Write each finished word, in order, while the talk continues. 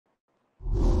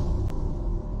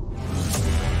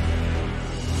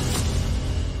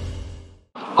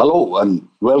Hello and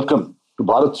welcome to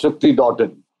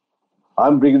BharatShakti.in.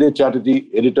 I'm Brig SK Chatterji,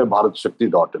 editor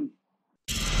BharatShakti.in.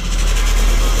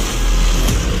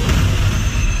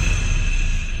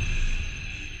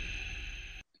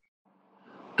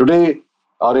 Today,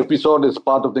 our episode is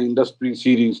part of the industry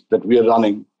series that we are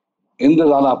running in the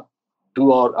run-up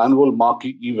to our annual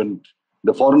marquee event,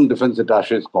 the Foreign Defense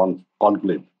Attaches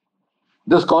Conclave.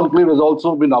 This conclave has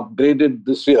also been upgraded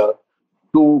this year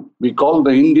to be called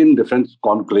the Indian Defense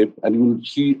Conclave, and you will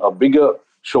see a bigger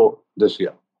show this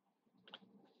year.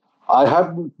 I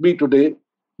have with me today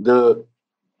the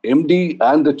MD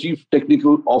and the Chief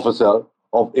Technical Officer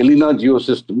of Elena Geo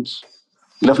Systems,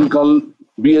 Lieutenant Col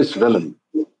VS Velan.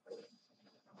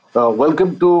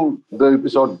 Welcome to the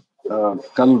episode,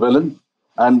 Colonel Velan.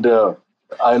 And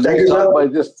let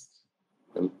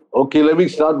me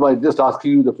start by just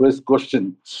asking you the first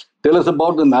question. Tell us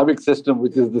about the Navic system,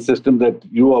 which is the system that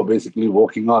you are basically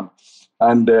working on.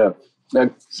 And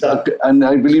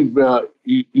I believe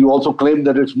you also claim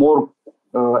that it's more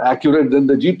accurate than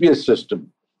the GPS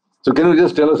system. So can you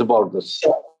just tell us about this?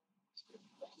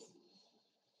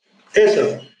 Yes,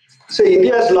 sir. So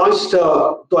India has launched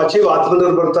to achieve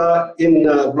Atmanirbharta in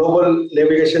global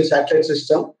navigation satellite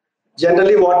system.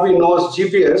 Generally, what we know as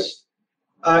GPS.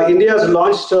 India has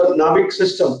launched a Navic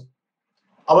system.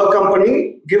 Our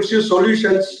company gives you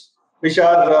solutions which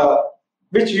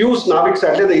use Navic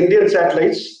satellite, the Indian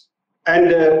satellites,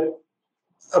 and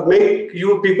make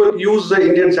you people use the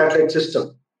Indian satellite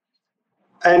system.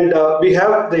 And we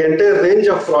have the entire range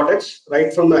of products,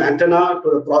 right from the antenna to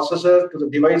the processor to the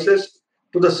devices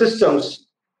to the systems.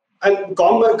 And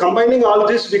combining all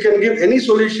this, we can give any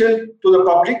solution to the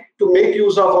public to make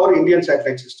use of our Indian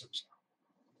satellite systems.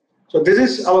 So this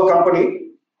is our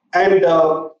company, and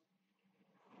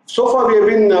so far we have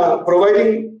been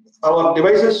providing our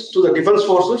devices to the defense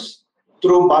forces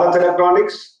through Bharat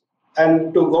Electronics,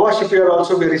 and to Goa Shipyard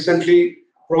also we recently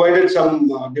provided some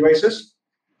devices.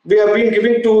 We have been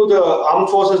giving to the armed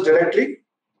forces directly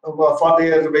for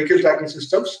their vehicle tracking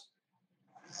systems.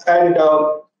 And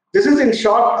this is in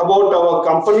short about our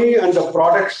company and the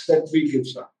products that we give,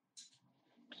 sir.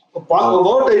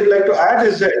 What I'd like to add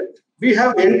is that we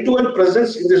have end-to-end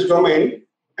presence in this domain,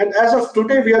 and as of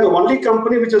today, we are the only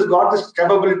company which has got this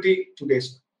capability today,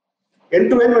 sir.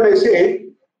 End-to-end, when I say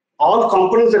all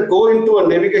components that go into a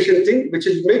navigation thing, which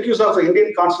is make use of the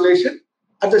Indian constellation,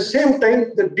 at the same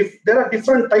time, there are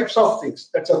different types of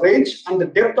things. That's a range, and the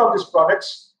depth of these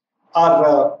products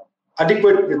are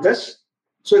adequate with us.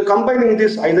 So combining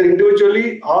this either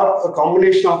individually or a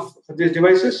combination of these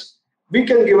devices, we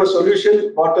can give a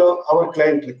solution what our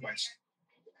client requires.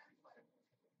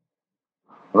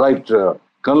 Right.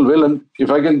 Colonel Velan, if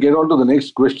I can get on to the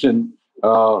next question,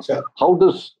 how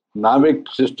does Navic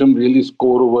system really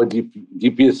score over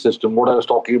GPS system? What I was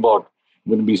talking about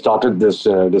when we started this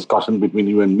discussion between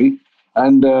you and me.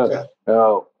 And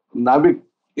Navic,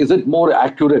 is it more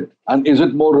accurate and is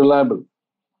it more reliable?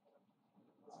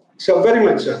 So very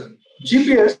much, sir.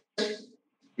 GPS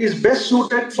is best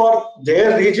suited for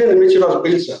their region in which it was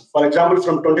built, sir. For example,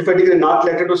 from 25° north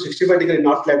latitude to 65°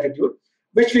 north latitude,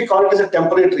 which we call it as a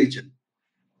temperate region.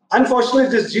 Unfortunately,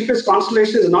 this GPS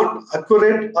constellation is not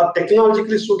accurate or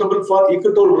technologically suitable for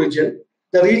equatorial region,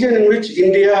 the region in which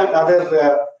India and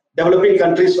other developing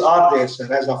countries are there,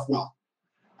 sir, as of now.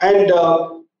 And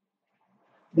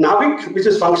Navic, which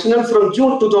is functional from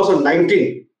June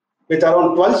 2019, with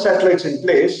around 12 satellites in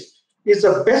place, is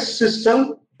the best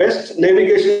system, best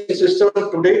navigation system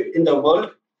today in the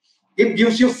world. It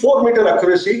gives you 4-meter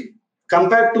accuracy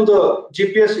compared to the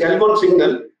GPS L1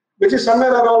 signal, which is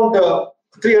somewhere around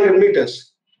 300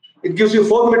 meters. It gives you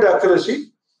 4-meter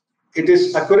accuracy. It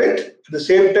is accurate. At the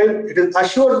same time, it is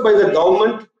assured by the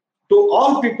government to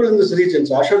all people in this region,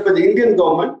 so assured by the Indian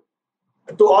government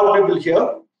to all people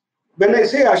here. When I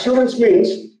say assurance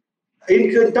means,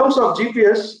 in terms of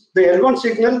GPS, the L1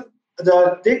 signal,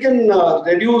 they can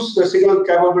reduce the signal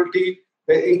capability,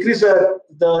 increase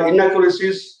the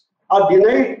inaccuracies, or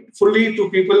deny fully to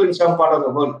people in some part of the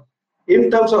world. In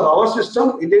terms of our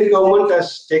system, Indian government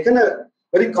has taken a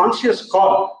very conscious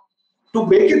call to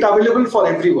make it available for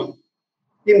everyone.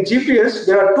 In GPS,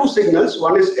 there are two signals.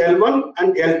 One is L1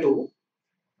 and L2.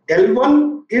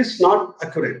 L1 is not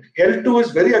accurate. L2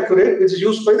 is very accurate, which is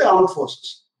used by the armed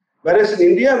forces. Whereas in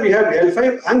India, we have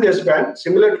L5 and S-band,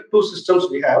 similar to two systems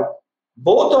we have.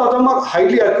 Both of them are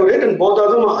highly accurate and both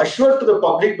of them are assured to the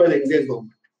public by the Indian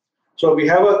government. So we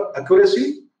have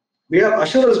accuracy, we have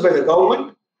assurance by the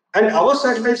government, and our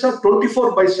satellites are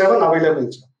 24/7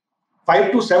 available.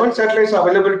 5 to 7 satellites are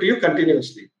available to you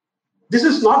continuously. This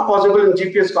is not possible in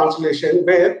GPS constellation,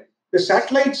 where The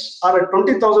satellites are at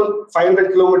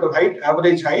 20,500 kilometer height,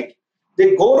 average height.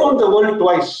 They go around the world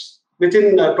twice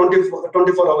within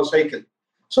 24-hour cycle.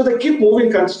 So they keep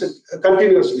moving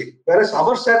continuously, whereas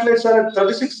our satellites are at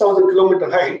 36,000 kilometer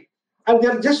height, and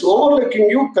they're just overlooking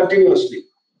you continuously.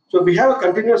 So we have a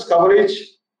continuous coverage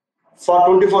for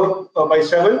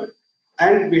 24/7,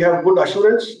 and we have good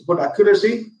assurance, good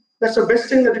accuracy. That's the best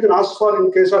thing that you can ask for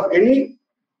in case of any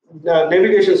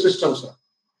navigation system, sir.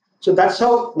 So that's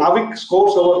how Navic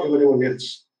scores over everyone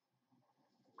else.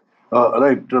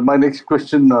 Right. My next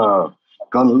question,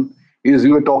 Colonel, is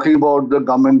you were talking about the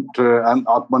government and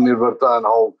Atmanirbharta and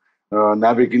how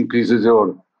Navic increases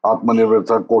your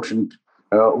Atmanirbharta quotient.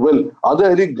 Are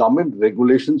there any government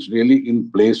regulations really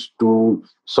in place to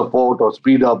support or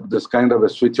speed up this kind of a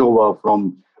switchover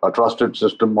from a trusted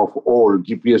system of old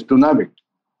GPS to Navic?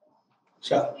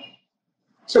 Sure.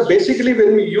 So basically,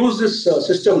 when we use this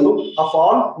system, of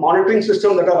all monitoring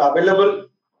systems that are available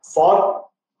for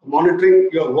monitoring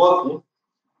your work,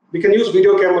 we can use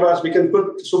video cameras, we can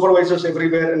put supervisors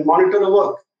everywhere and monitor the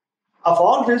work. Of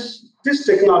all this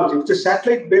technology, the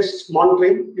satellite-based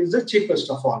monitoring is the cheapest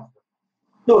of all.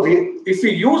 No, if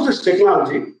we use this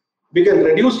technology, we can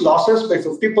reduce losses by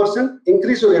 50%,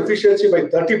 increase your efficiency by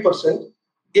 30%,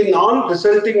 in all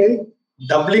resulting in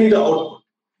doubling the output.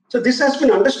 So this has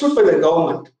been understood by the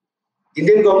government.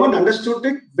 Indian government understood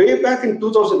it way back in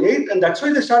 2008, and that's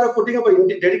why they started putting up a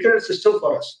dedicated system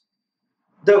for us.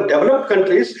 The developed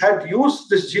countries had used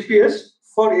this GPS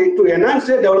to enhance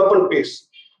their development pace.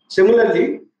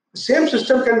 Similarly, the same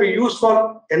system can be used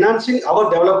for enhancing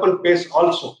our development pace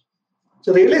also.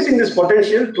 So realizing this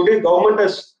potential, today government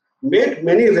has made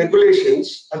many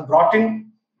regulations and brought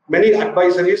in many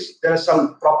advisories. There are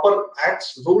some proper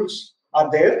acts, rules are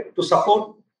there to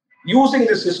support using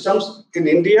the systems in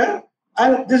India,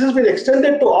 and this has been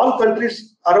extended to all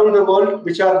countries around the world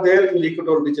which are there in the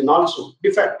equatorial region also,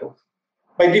 de facto.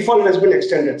 By default, it has been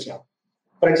extended, sir.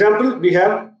 For example, we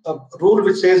have a rule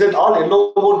which says that all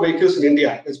yellow board vehicles in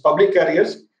India, as public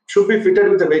carriers, should be fitted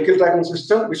with a vehicle tracking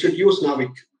system which should use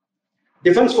Navic.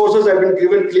 Defense forces have been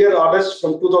given clear orders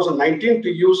from 2019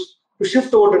 to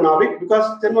shift over to Navic,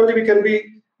 because then only we can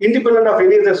be independent of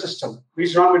any other system. We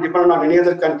should not be dependent on any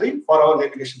other country for our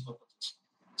navigation purposes.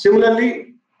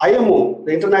 Similarly, IMO,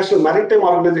 the International Maritime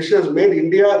Organization, has made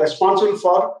India responsible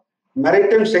for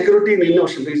maritime security in Indian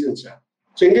regions.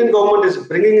 So Indian government is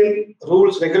bringing in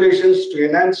rules, regulations to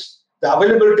enhance the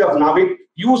availability of Navic,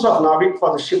 use of Navic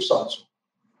for the ships also.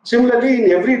 Similarly,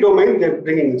 in every domain, they're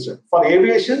bringing in, sir. For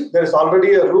aviation, there is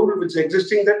already a rule which is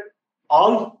existing that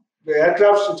all the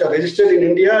aircrafts which are registered in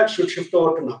India should shift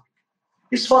over to Navic.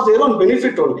 It's for their own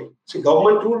benefit only. See,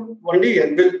 government rule only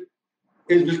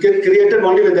will get created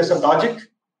only when there's a logic,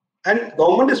 and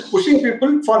government is pushing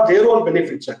people for their own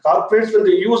benefits. Corporates, when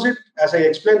they use it, as I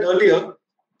explained earlier,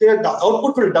 their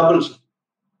output will double.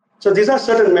 So these are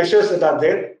certain measures that are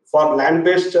there for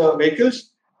land-based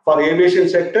vehicles, for aviation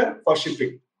sector, for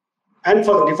shipping, and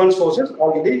for the defense forces.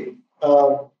 Already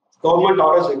government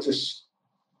orders exist.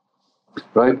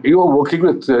 Right, you are working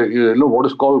with what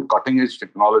is called cutting-edge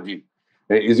technology.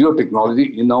 Is your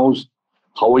technology in-house?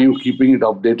 How are you keeping it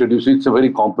updated? You see, it's a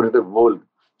very competitive world,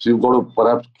 so you've got to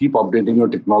perhaps keep updating your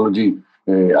technology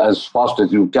as fast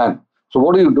as you can. So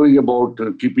what are you doing about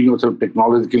keeping yourself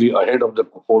technologically ahead of the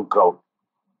whole crowd?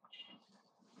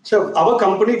 So our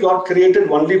company got created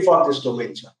only for this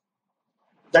domain, sir.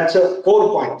 That's a core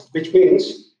point, which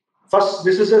means, first,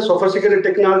 this is a sophisticated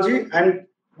technology, and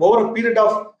over a period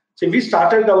of, we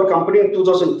started our company in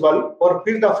 2012, over a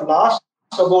period of last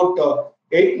about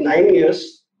 8-9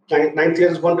 years, ninth year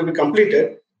is going to be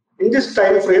completed. In this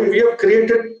time frame, we have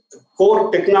created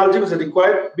core technology which is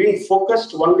required, being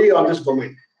focused only on this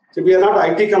domain. So we are not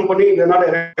an IT company, we are not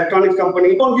an electronic company.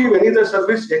 We don't give any other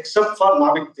service except for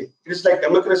Navic thing. It is like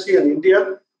democracy in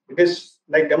India. It is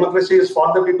like democracy is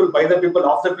for the people, by the people,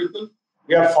 of the people.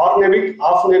 We are for Navic,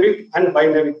 of Navic, and by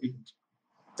Navic people.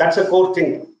 That's a core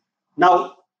thing.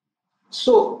 Now,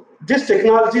 so this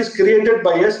technology is created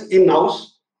by us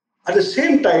in-house. At the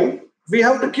same time, we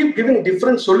have to keep giving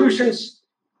different solutions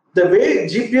the way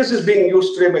GPS is being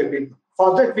used today by people.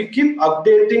 For that, we keep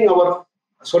updating our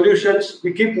solutions,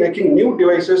 we keep making new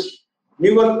devices,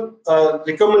 newer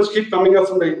requirements keep coming up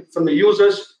from the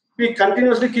users. We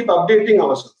continuously keep updating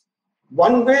ourselves.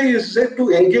 One way is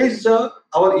to engage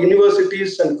our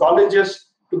universities and colleges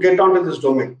to get onto this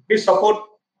domain. We support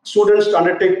students to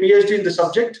undertake PhD in the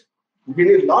subject. We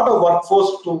need a lot of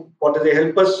workforce to they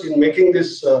help us in making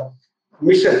this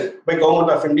mission by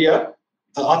Government of India,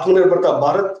 Atmanirbharta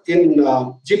Bharat in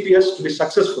GPS to be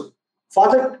successful. For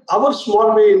that, our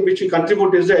small way in which we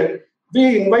contribute is that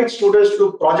We invite students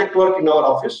to project work in our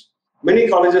office. Many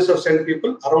colleges have sent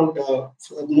people, around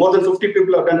more than 50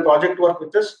 people have done project work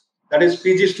with us. That is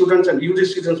PG students and UG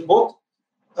students both.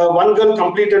 One girl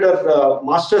completed her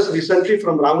master's recently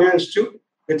from Ramya Institute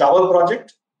with our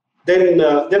project. Then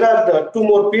there are two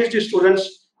more PhD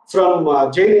students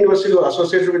from Jain University who are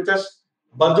associated with us.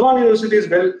 Burdwan University is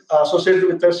well associated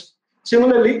with us.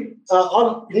 Similarly,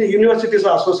 all universities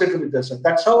are associated with us. And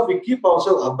that's how we keep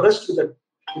ourselves abreast with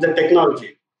the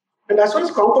technology. And as far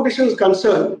as competition is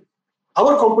concerned,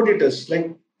 our competitors,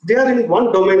 like they are in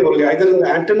one domain only, either in the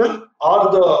antenna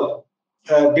or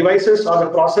the devices or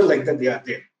the processor, like that they are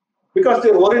there. Because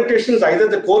their orientation is either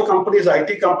the core company is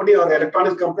IT company or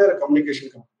electronics company or a communication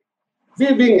company.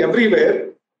 We being everywhere,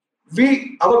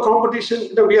 our competition,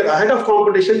 we are ahead of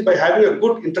competition by having a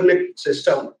good internet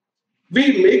system.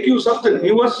 We make use of the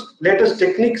newest, latest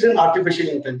techniques in artificial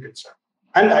intelligence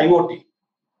and IoT.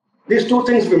 These two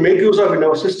things we make use of in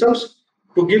our systems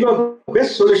to give a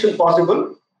best solution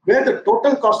possible, where the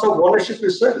total cost of ownership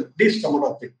is the least amount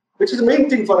of thing, which is the main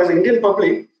thing for us, Indian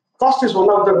public. Cost is one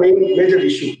of the major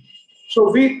issues.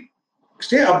 So we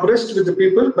stay abreast with the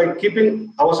people by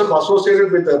keeping ourselves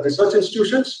associated with the research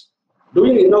institutions,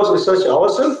 doing in-house research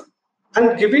ourselves,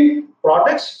 and giving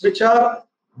products which are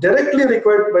directly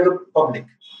required by the public.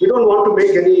 We don't want to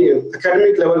make any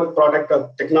academic level product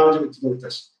or technology with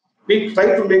us. We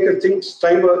try to make a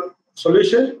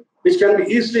solution which can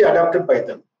be easily adapted by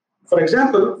them. For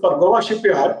example, for Goa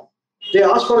Shipyard, they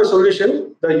asked for a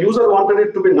solution. The user wanted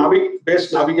it to be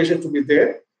Navic-based navigation to be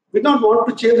there. We don't want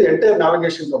to change the entire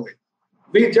navigation domain.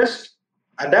 We just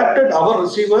adapted our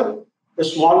receiver, a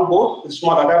small board, a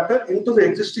small adapter, into the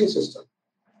existing system.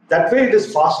 That way it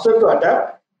is faster to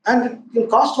adapt, and in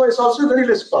cost-wise also very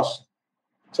less cost.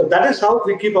 So that is how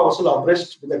we keep ourselves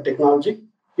abreast with the technology.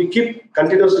 We keep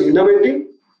continuously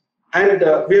innovating, and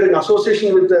we are in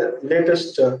association with the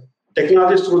latest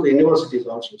technologies through the universities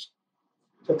also.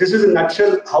 So this is in a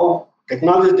nutshell how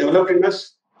technology is developing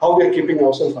us, how we are keeping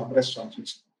ourselves abreast also.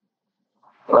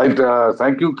 Right.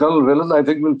 Thank you, Col Velan. I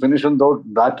think we'll finish on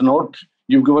that note.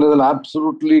 You've given us an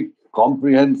absolutely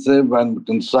comprehensive and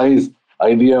concise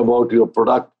idea about your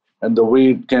product and the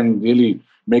way it can really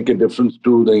make a difference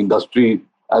to the industry,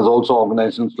 as also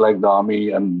organizations like the Army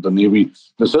and the Navy,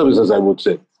 the services, I would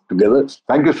say, together.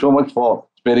 Thank you so much for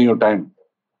sparing your time.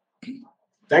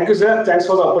 Thank you, sir. Thanks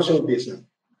for the opportunity, sir.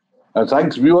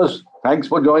 Thanks, viewers. Thanks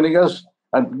for joining us.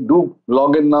 And do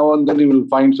log in now and then you will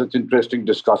find such interesting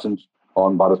discussions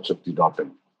on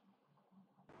bharatshakti.in.